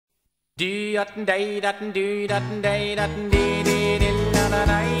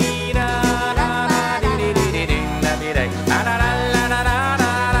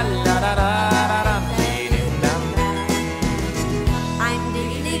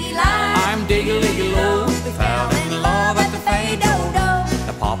I'm Diggy Liggy Lo. We fell in love at the fais-do-do.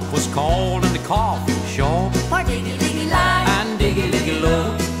 The pop was cold and the coffee chaud. For Diggy Liggy Lo And Diggy Liggy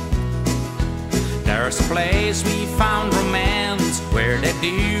Lo. There's a place we found romance where they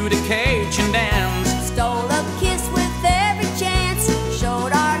do the Cajun dance. stole a kiss with every chance,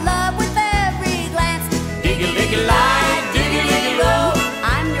 showed our love with every glance. Diggy Liggy Lie, Diggy Liggy Lo.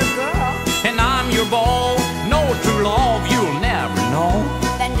 I'm your girl, And I'm your beau. No true love you'll never know.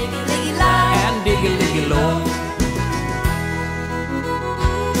 then Diggy Liggy Lo. And Diggy Liggy Lo.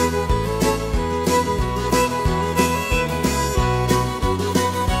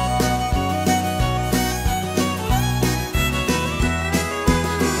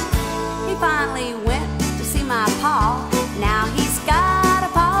 He finally went to see my pa. Now he's got a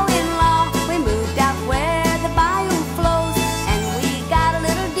pa-in-law. We moved out where the bayou flows, and we got a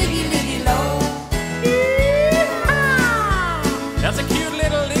little Diggy Liggy Lo. That's a cute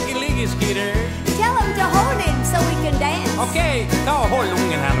little Liggy Liggy Skeeter. Tell him to hold him so we can dance. Okej, ta och håll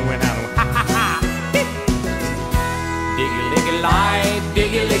ungen här nu. Diggy Liggy Lie,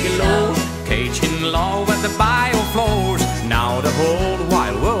 Diggy Liggy Lo. Cajun love at the bayou flows. Now the whole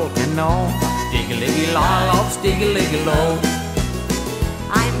wide world can know. Diggy Liggy Lie loves Diggy Liggy Lo.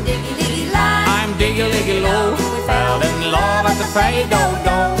 I'm Diggy Liggy Lo. I'm Diggy Liggy Lo. We fell in love at the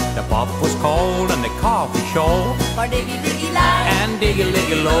fais-do-do. The pop was cold and the coffee chaud. For Diggy Liggy Lo. And Diggy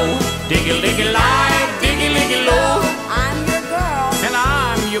Liggy Lo. Diggy Liggy Lie, Diggy Liggy Lo. I'm your girl, And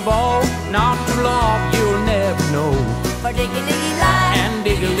I'm your beau. Not to love you'll never know. for Diggy Liggy Lo. And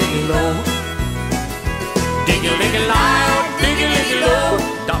Diggy Liggy Lo. Diggy Liggy Lie, Diggy Liggy Lo.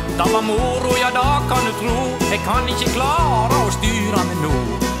 Detta var mor och ja, då kan du tro. Jag kan inte klara och styra mig nog.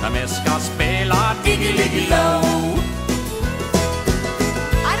 Men jag ska spela Diggy Liggy Lo.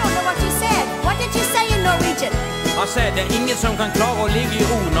 I don't know what you said. What did you say in Norwegian? Jag säger det är ingen som kan klara att ligga i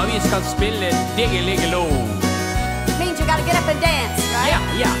ro när vi ska spela Diggy Liggy Lo. Means you gotta get up and dance,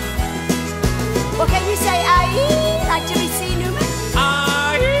 right? Yeah. Well, can you say